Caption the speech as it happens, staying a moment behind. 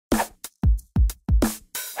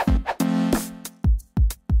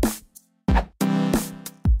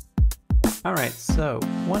All right, so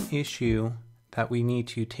one issue that we need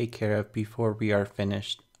to take care of before we are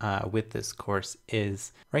finished with this course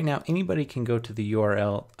is right now anybody can go to the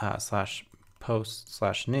URL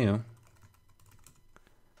 /post/new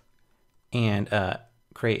and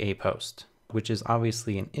create a post, which is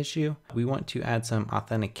obviously an issue. We want to add some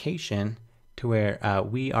authentication to where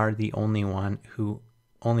we are the only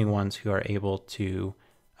ones who are able to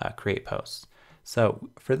create posts. So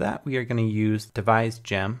for that, we are going to use Devise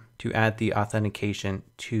gem to add the authentication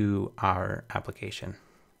to our application.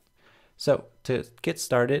 So to get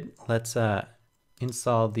started, let's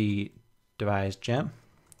install the Devise gem.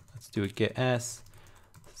 Let's do a git s.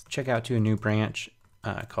 Let's check out to a new branch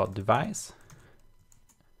called Devise.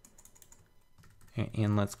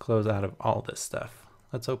 And let's close out of all this stuff.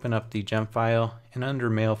 Let's open up the gem file, and under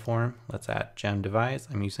mail form, let's add gem Devise.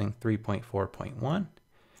 I'm using 3.4.1.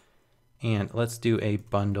 And let's do a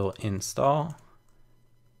bundle install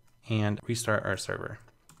and restart our server.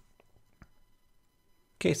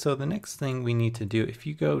 Okay, so the next thing we need to do, if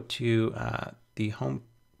you go to the home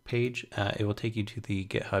page, it will take you to the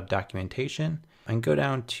GitHub documentation and go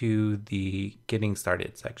down to the getting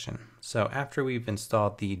started section. So after we've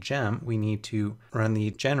installed the gem, we need to run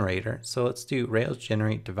the generator. So let's do Rails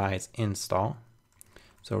generate devise install.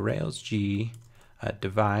 So Rails G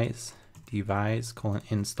devise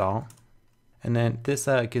 :install. And then this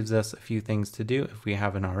gives us a few things to do if we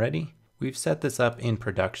haven't already. We've set this up in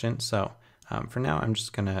production. So for now, I'm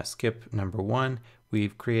just gonna skip number 1.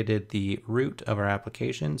 We've created the root of our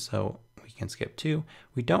application, so we can skip 2.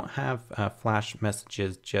 We don't have Flash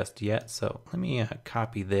messages just yet. So let me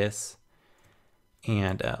copy this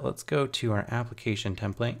and let's go to our application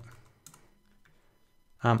template.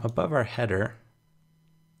 Above our header,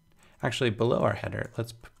 actually below our header,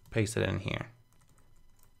 let's paste it in here.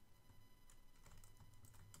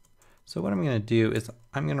 So what I'm going to do is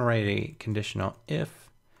I'm going to write a conditional if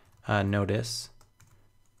notice.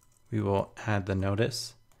 We will add the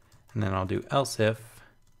notice, and then I'll do else if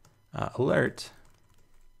alert.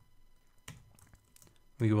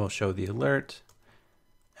 We will show the alert,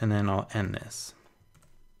 and then I'll end this.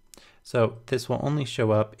 So this will only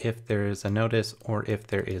show up if there is a notice or if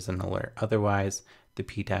there is an alert. Otherwise, the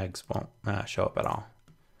p tags won't show up at all.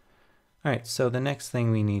 All right, so the next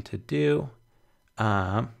thing we need to do,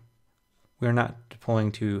 we're not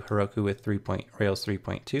deploying to Heroku with Rails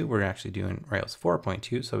 3.2. We're actually doing Rails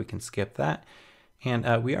 4.2, so we can skip that.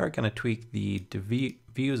 And we are going to tweak the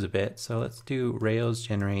views a bit. So let's do Rails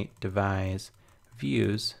generate devise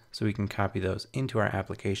views so we can copy those into our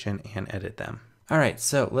application and edit them. All right,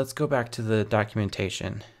 so let's go back to the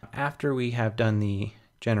documentation. After we have done the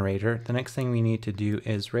generator, the next thing we need to do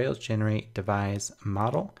is Rails generate devise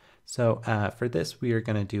model. So for this, we are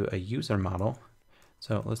going to do a user model.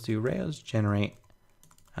 So let's do Rails generate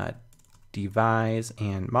devise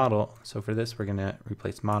and model. So for this, we're going to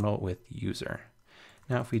replace model with user.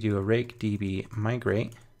 Now if we do a rake db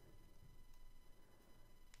migrate,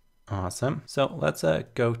 awesome. So let's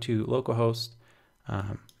go to localhost.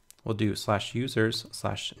 We'll do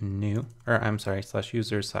 /users/new, or I'm sorry,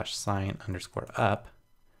 /users/sign_up.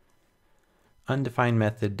 Undefined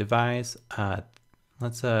method devise.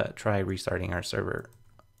 Let's try restarting our server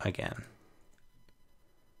again,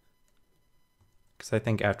 because I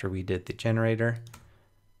think after we did the generator.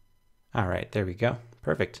 All right, there we go.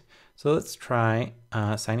 Perfect. So let's try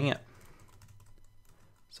signing up.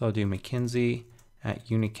 So I'll do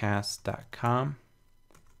mckinsey@unicast.com,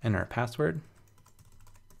 enter our password.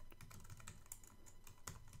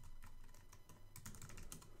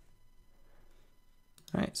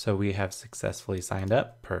 All right, so we have successfully signed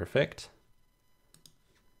up. Perfect.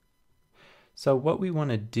 So what we want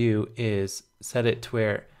to do is set it to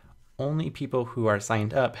where only people who are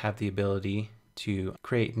signed up have the ability to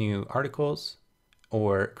create new articles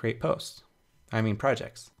or create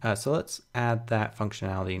projects. So let's add that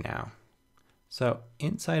functionality now. So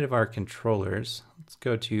inside of our controllers, let's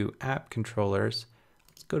go to app controllers.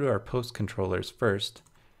 Let's go to our post controllers first.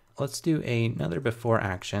 Let's do another before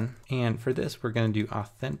action. And for this, we're going to do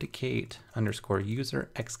authenticate_user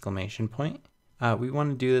exclamation point. We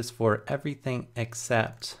want to do this for everything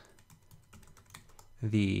except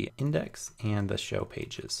the index and the show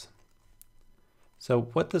pages. So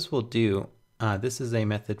what this will do, this is a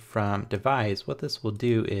method from Devise. What this will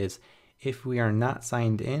do is if we are not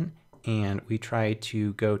signed in and we try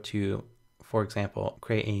to go to, for example,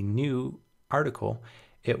 create a new article,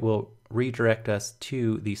 it will redirect us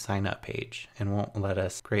to the sign up page and won't let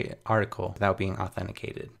us create an article without being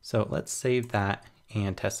authenticated. So let's save that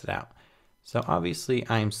and test it out. So obviously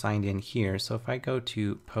I'm signed in here. So if I go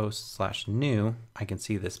to post/new, I can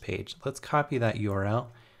see this page. Let's copy that URL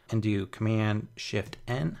and do Command Shift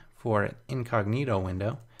N for an incognito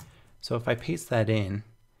window. So if I paste that in,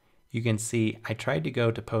 you can see I tried to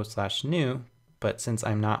go to post/new, but since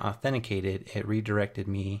I'm not authenticated, it redirected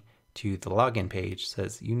me to the login page. It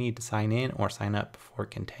says you need to sign in or sign up before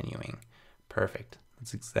continuing. Perfect.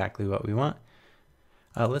 That's exactly what we want.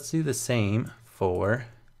 Let's do the same for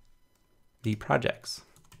the projects.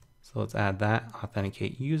 So let's add that,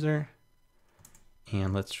 authenticate user,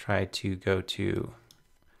 and let's try to go to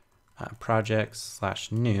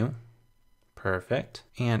projects/new. Perfect.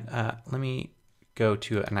 And let me go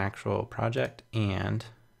to an actual project and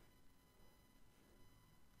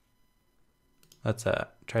let's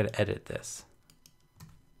try to edit this.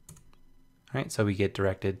 All right, so we get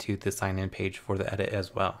directed to the sign in page for the edit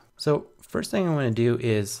as well. So first thing I want to do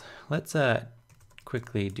is let's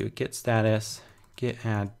quickly do a git status, git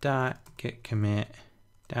add dot, git commit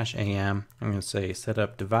 -am. I'm going to say set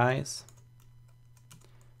up Devise.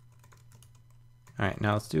 All right,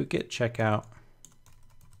 now let's do a git checkout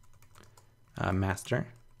master.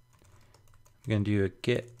 I'm going to do a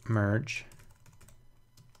git merge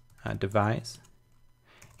Devise,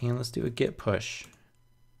 and let's do a git push.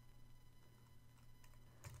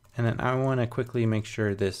 And then I want to quickly make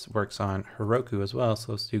sure this works on Heroku as well,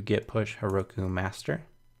 so let's do git push Heroku master.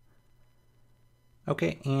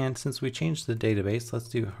 Okay, and since we changed the database, let's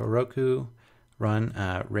do Heroku run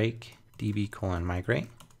rake db:/migrate.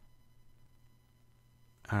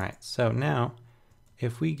 All right, so now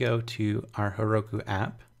if we go to our Heroku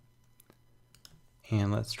app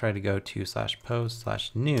and let's try to go to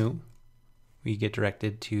 /post/new, we get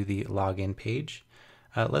directed to the login page.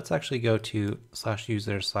 Let's actually go to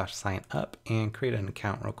 /user/sign-up and create an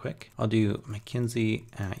account real quick. I'll do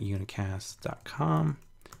mckinsey@unicast.com,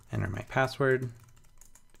 enter my password.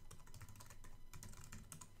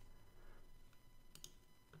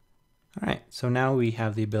 All right, so now we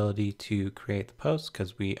have the ability to create the post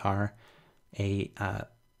because we are an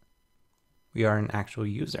actual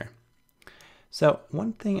user. So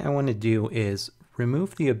one thing I want to do is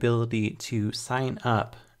remove the ability to sign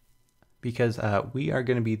up because we are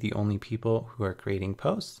going to be the only people who are creating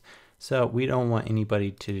posts. So we don't want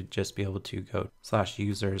anybody to just be able to go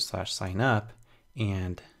 /users/sign-up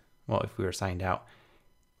and, well, if we were signed out,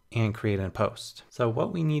 and create a post. So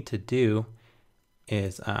what we need to do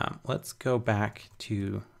is let's go back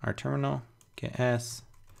to our terminal, git s.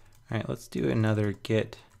 All right, let's do another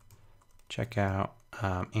git checkout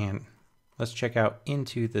and let's check out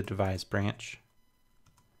into the Devise branch.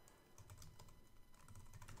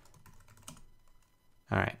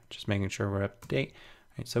 All right, just making sure we're up to date.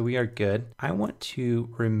 All right, so we are good. I want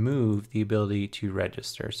to remove the ability to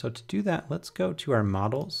register. So to do that, let's go to our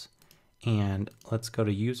models and let's go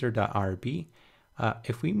to user.rb.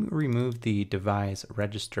 If we remove the Devise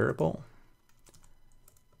registerable,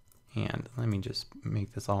 and let me just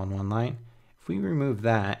make this all in one line. If we remove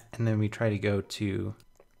that and then we try to go to,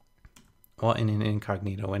 well, in an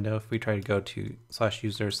incognito window, if we try to go to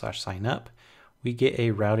 /user/sign-up, we get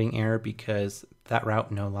a routing error because that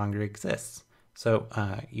route no longer exists. So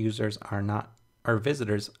users are not, or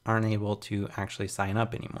visitors aren't able to actually sign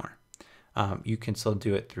up anymore. You can still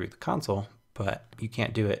do it through the console, but you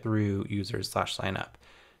can't do it through users/sign-up.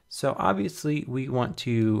 So obviously we want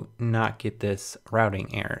to not get this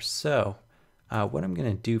routing error. So what I'm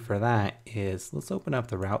going to do for that is let's open up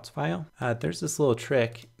the routes file. There's this little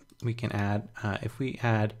trick we can add. If we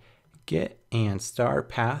add git and star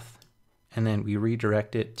path, and then we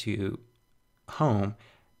redirect it to home,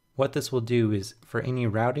 what this will do is for any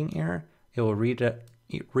routing error, it will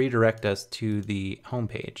redirect us to the home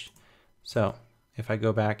page. So if I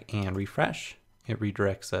go back and refresh, it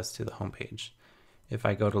redirects us to the home page. If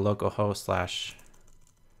I go to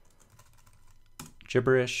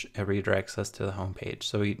localhost/gibberish, it redirects us to the home page.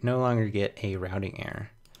 So we no longer get a routing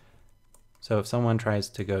error. So if someone tries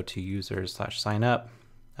to go to users/sign-up,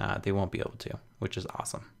 they won't be able to, which is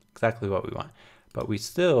awesome. Exactly what we want. But we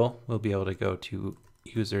still will be able to go to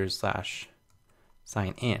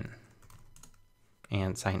users/sign-in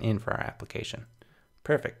and sign in for our application.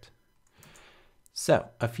 Perfect. So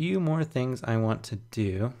a few more things I want to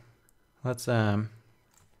do. Let's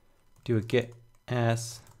do a git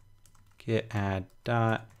s, git add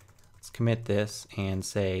dot. Let's commit this and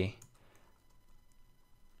say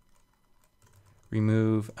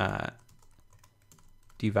remove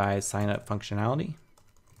Devise sign-up functionality.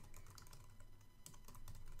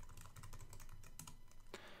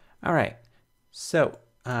 All right, so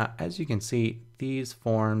as you can see, these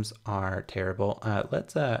forms are terrible.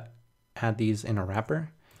 Let's add these in a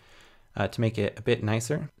wrapper to make it a bit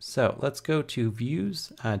nicer. So let's go to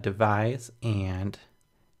views, Devise, and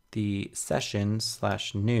the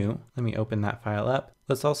session/new. Let me open that file up.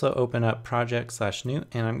 Let's also open up project/new,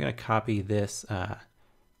 and I'm going to copy this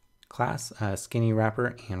class, skinny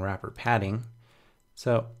wrapper and wrapper padding.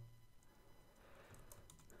 So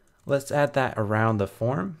let's add that around the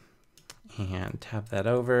form and tab that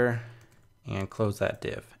over and close that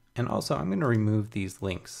div. And also I'm going to remove these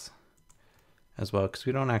links as well because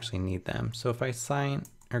we don't actually need them. So if I sign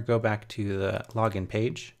or go back to the login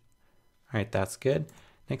page, all right, that's good.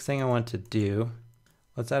 Next thing I want to do,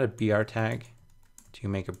 let's add a BR tag to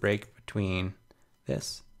make a break between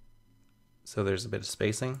this. So there's a bit of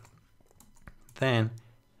spacing. Then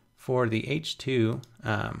for the H2,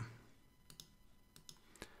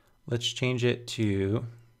 let's change it to,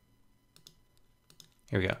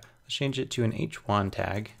 here we go. Let's change it to an H1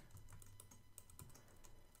 tag.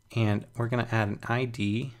 And we're going to add an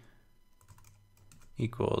ID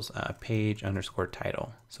equals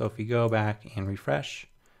page_title. So if you go back and refresh,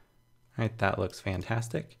 all right, that looks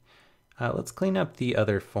fantastic. Let's clean up the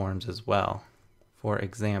other forms as well. For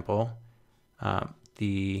example,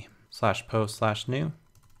 the /post/new.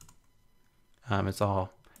 It's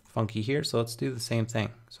all funky here, so let's do the same thing.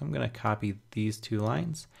 So I'm going to copy these two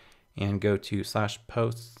lines and go to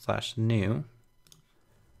 /post/new.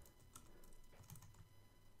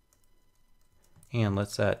 And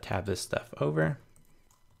let's tab this stuff over.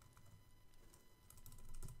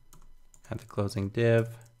 Add the closing div.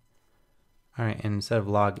 All right, and instead of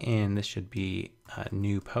log in, this should be a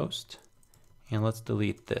new post. And let's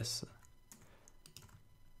delete this.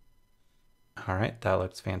 All right, that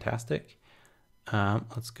looks fantastic.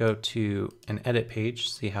 Let's go to an edit page,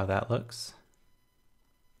 see how that looks.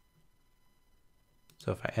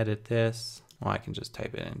 So if I edit this, well, I can just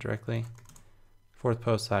type it in directly. Fourth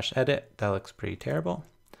post/edit, that looks pretty terrible.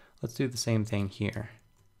 Let's do the same thing here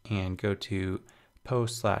and go to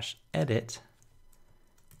post/edit.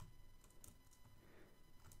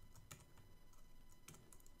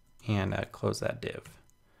 And close that div.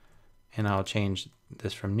 And I'll change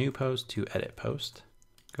this from new post to edit post.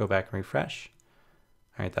 Go back and refresh.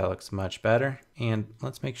 All right, that looks much better. And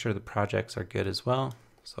let's make sure the projects are good as well.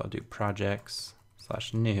 So I'll do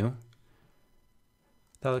projects/new.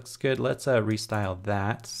 That looks good. Let's restyle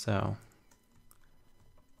that. So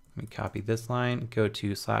let me copy this line, go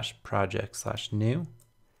to /project/new,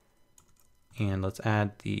 and let's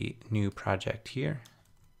add the new project here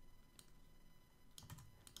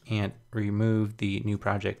and remove the new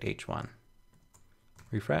project H1.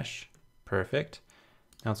 Refresh. Perfect.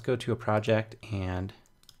 Now let's go to a project and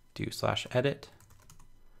do /edit.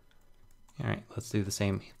 All right, let's do the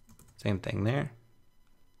same thing there.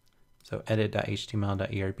 So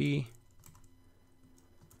edit.html.erb,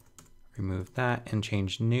 remove that and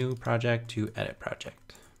change new project to edit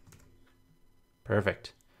project.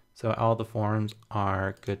 Perfect. So all the forms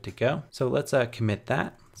are good to go. So let's commit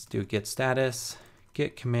that. Let's do git status,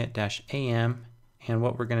 git commit-am, and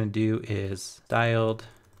what we're going to do is styled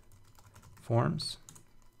forms.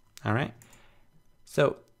 All right.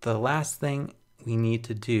 So the last thing we need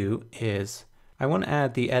to do is I want to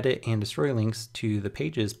add the edit and destroy links to the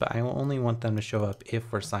pages, but I only want them to show up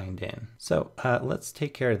if we're signed in. So let's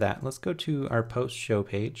take care of that. Let's go to our post show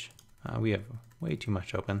page. We have way too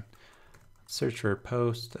much open. Let's search for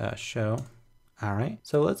post show. All right.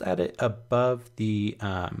 So let's add it above the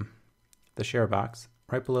share box,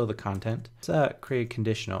 right below the content. Let's create a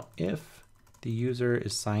conditional if the user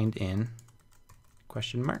is signed in, ?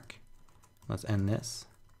 Let's end this.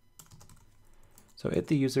 So if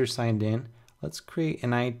the user signed in, let's create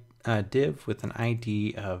an div with an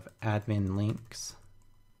ID of admin links.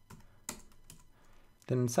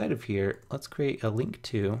 Then inside of here, let's create a link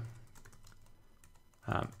to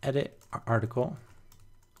edit article,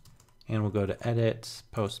 and we'll go to edit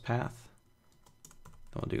post path.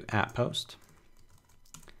 Then we'll do @post,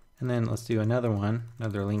 and then let's do another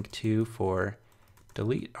link to for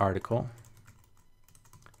delete article,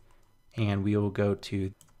 and we will go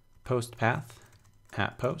to post path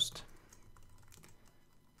 @post.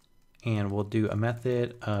 And we'll do a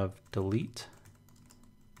method of delete,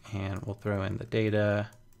 and we'll throw in the data,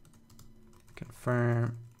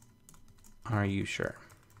 confirm, are you sure?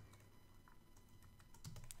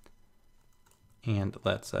 And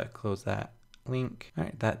let's close that link. All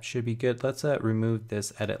right, that should be good. Let's remove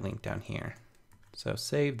this edit link down here. So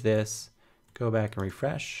save this, go back and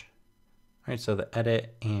refresh. All right, so the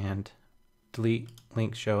edit and delete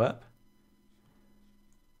links show up.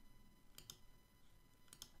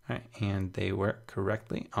 All right, and they work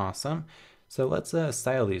correctly. Awesome. So let's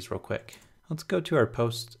style these real quick. Let's go to our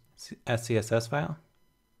post SCSS file,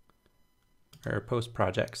 or post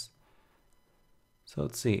projects. So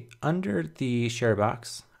let's see, under the share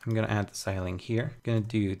box, I'm going to add the styling here. I'm going to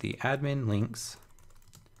do the admin links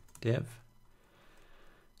div.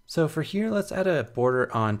 So for here, let's add a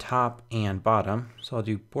border on top and bottom. So I'll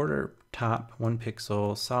do border top 1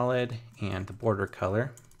 pixel solid and the border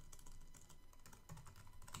color.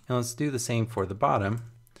 And let's do the same for the bottom.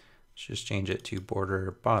 Let's just change it to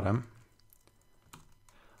border bottom.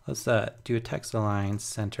 Let's do a text align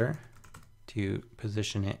center to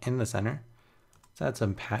position it in the center. Let's add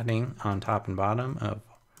some padding on top and bottom of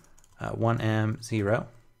 1em 0.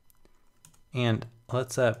 And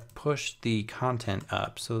let's push the content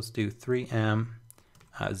up. So let's do 3em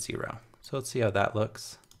 0. So let's see how that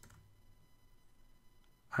looks.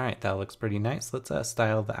 All right, that looks pretty nice. Let's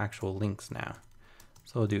style the actual links now.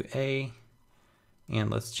 So we'll do A, and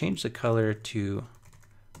let's change the color to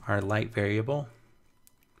our light variable.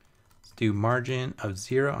 Let's do margin of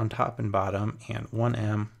 0 on top and bottom and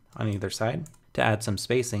 1em on either side to add some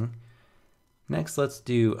spacing. Next, let's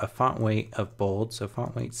do a font weight of bold. So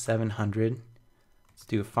font weight 700. Let's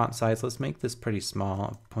do a font size. Let's make this pretty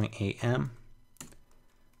small, 0.8em.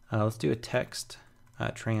 Let's do a text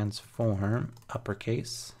transform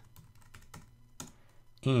uppercase.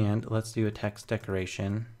 And let's do a text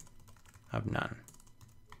decoration of none.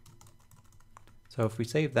 So if we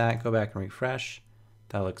save that, go back and refresh,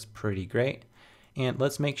 that looks pretty great. And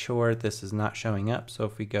let's make sure this is not showing up. So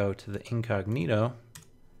if we go to the incognito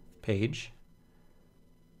page,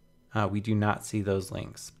 we do not see those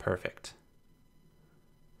links. Perfect.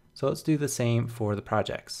 So let's do the same for the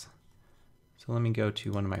projects. So let me go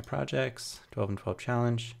to one of my projects, 12 and 12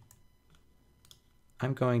 challenge.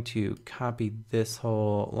 I'm going to copy this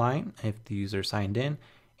whole line if the user signed in,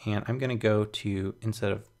 and I'm going to go to,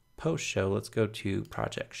 instead of post show, let's go to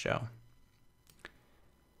project show.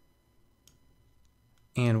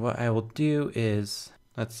 And what I will do is,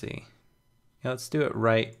 let's see, let's do it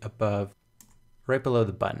right below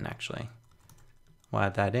the button actually. We'll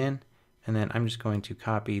add that in, and then I'm just going to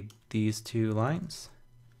copy these 2 lines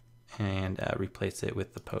and replace it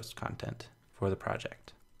with the post content for the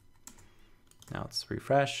project. Now let's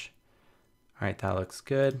refresh. All right, that looks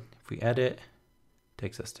good. If we edit, it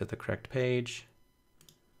takes us to the correct page.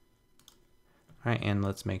 All right, and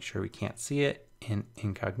let's make sure we can't see it in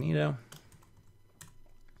incognito.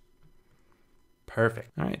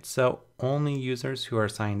 Perfect. All right, so only users who are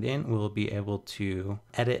signed in will be able to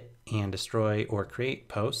edit and destroy or create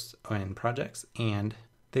posts and projects, and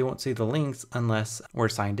they won't see the links unless we're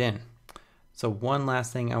signed in. So one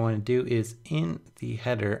last thing I want to do is in the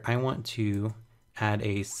header, I want to add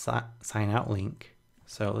a sign out link.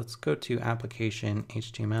 So let's go to application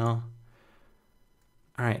HTML.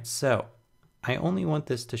 All right, so I only want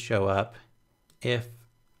this to show up if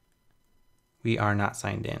we are not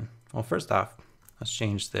signed in. Well, first off, let's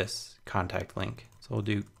change this contact link. So we'll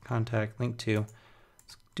do contact link to,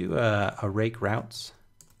 let's do a rake routes,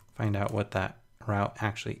 find out what that route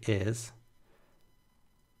actually is.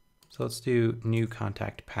 So let's do new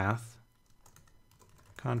contact path.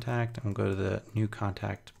 Contact, and we'll go to the new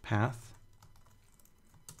contact path.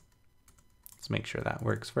 Let's make sure that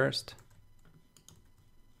works first.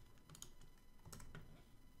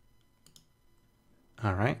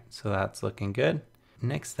 All right, so that's looking good.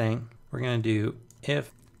 Next thing, we're gonna do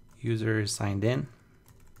if user is signed in,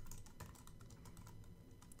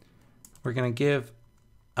 we're gonna give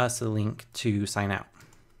us a link to sign out.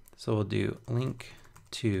 So we'll do link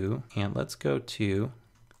to, and let's go to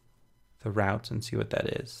the routes and see what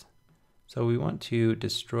that is. So we want to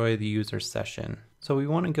destroy the user session. So we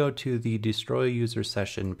want to go to the destroy user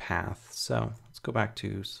session path. So let's go back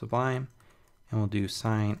to Sublime and we'll do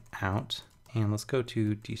sign out, and let's go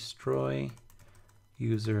to destroy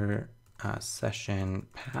user session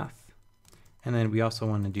path. And then we also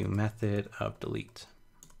want to do method of delete.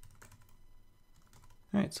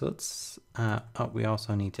 All right, so let's, we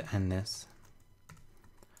also need to end this.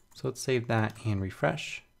 So let's save that and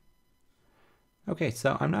refresh. Okay,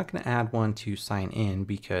 so I'm not going to add one to sign in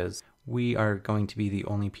because we are going to be the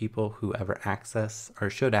only people who ever access or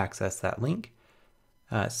should access that link.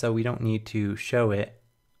 So we don't need to show it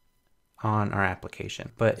on our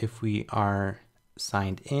application. But if we are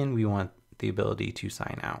signed in, we want the ability to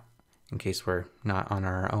sign out in case we're not on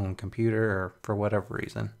our own computer or for whatever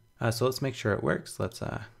reason. So let's make sure it works. Let's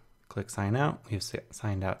click sign out. We've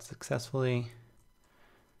signed out successfully.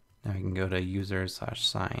 Now we can go to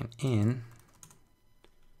users/sign in.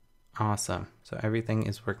 Awesome. So everything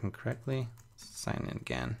is working correctly. Let's sign in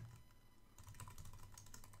again.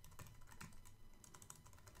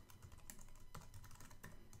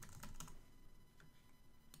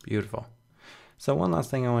 Beautiful. So one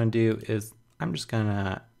last thing I want to do is I'm just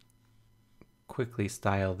gonna quickly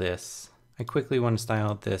style this. I quickly want to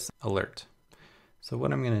style this alert. So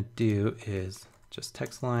what I'm going to do is just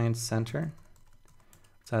text line center.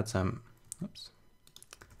 Let's add some,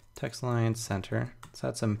 text line center. Let's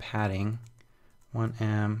add some padding,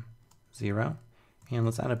 1em 0, and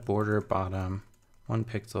let's add a border bottom 1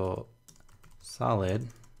 pixel solid,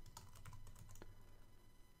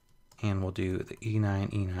 and we'll do the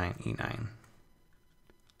E9, E9, E9.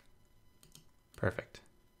 Perfect.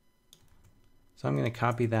 So I'm going to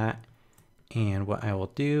copy that, and what I will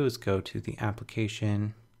do is go to the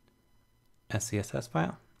application SCSS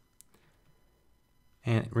file.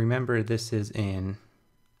 And remember, this is in,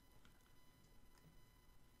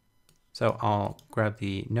 so I'll grab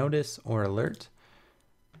the notice or alert.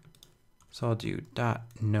 So I'll do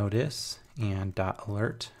 .notice and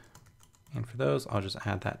 .alert. And for those, I'll just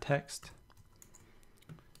add that text.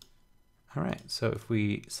 All right, so if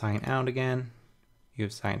we sign out again, you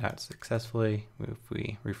have signed out successfully. If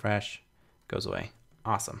we refresh, it goes away.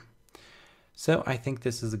 Awesome. So I think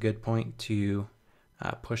this is a good point to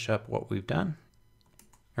push up what we've done,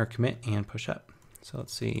 or commit and push up. So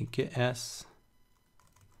let's see, get S,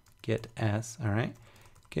 all right.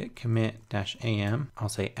 Get commit -am. I'll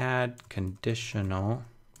say add conditional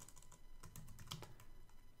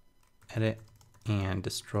edit and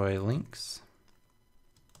destroy links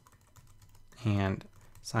and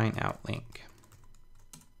sign out link.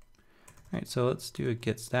 All right, so let's do a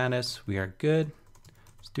get status. We are good.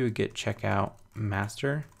 Let's do a get checkout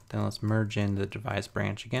master. Then let's merge in the Devise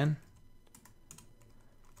branch again.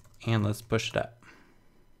 And let's push it up.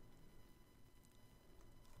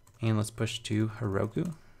 And let's push to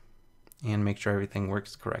Heroku and make sure everything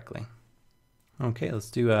works correctly. Okay,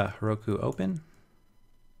 let's do a Heroku open.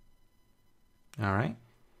 All right.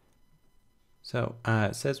 So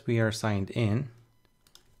it says we are signed in.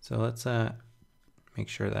 So let's make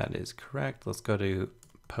sure that is correct. Let's go to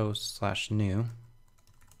post/new.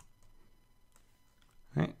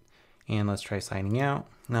 All right. And let's try signing out.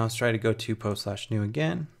 Now let's try to go to post/new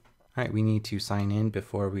again. All right, we need to sign in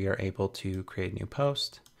before we are able to create a new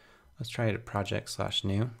post. Let's try it at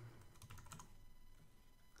project/new.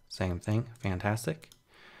 Same thing, fantastic.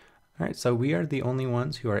 All right, so we are the only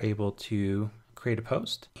ones who are able to create a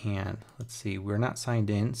post. And let's see, we're not signed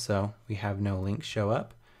in, so we have no links show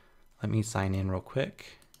up. Let me sign in real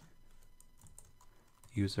quick.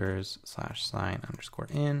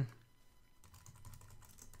 Users/sign_in.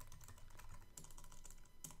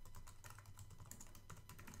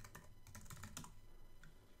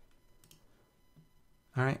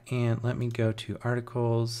 All right, and let me go to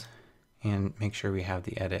articles and make sure we have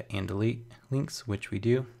the edit and delete links, which we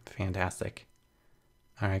do. Fantastic.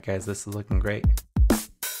 All right, guys, this is looking great.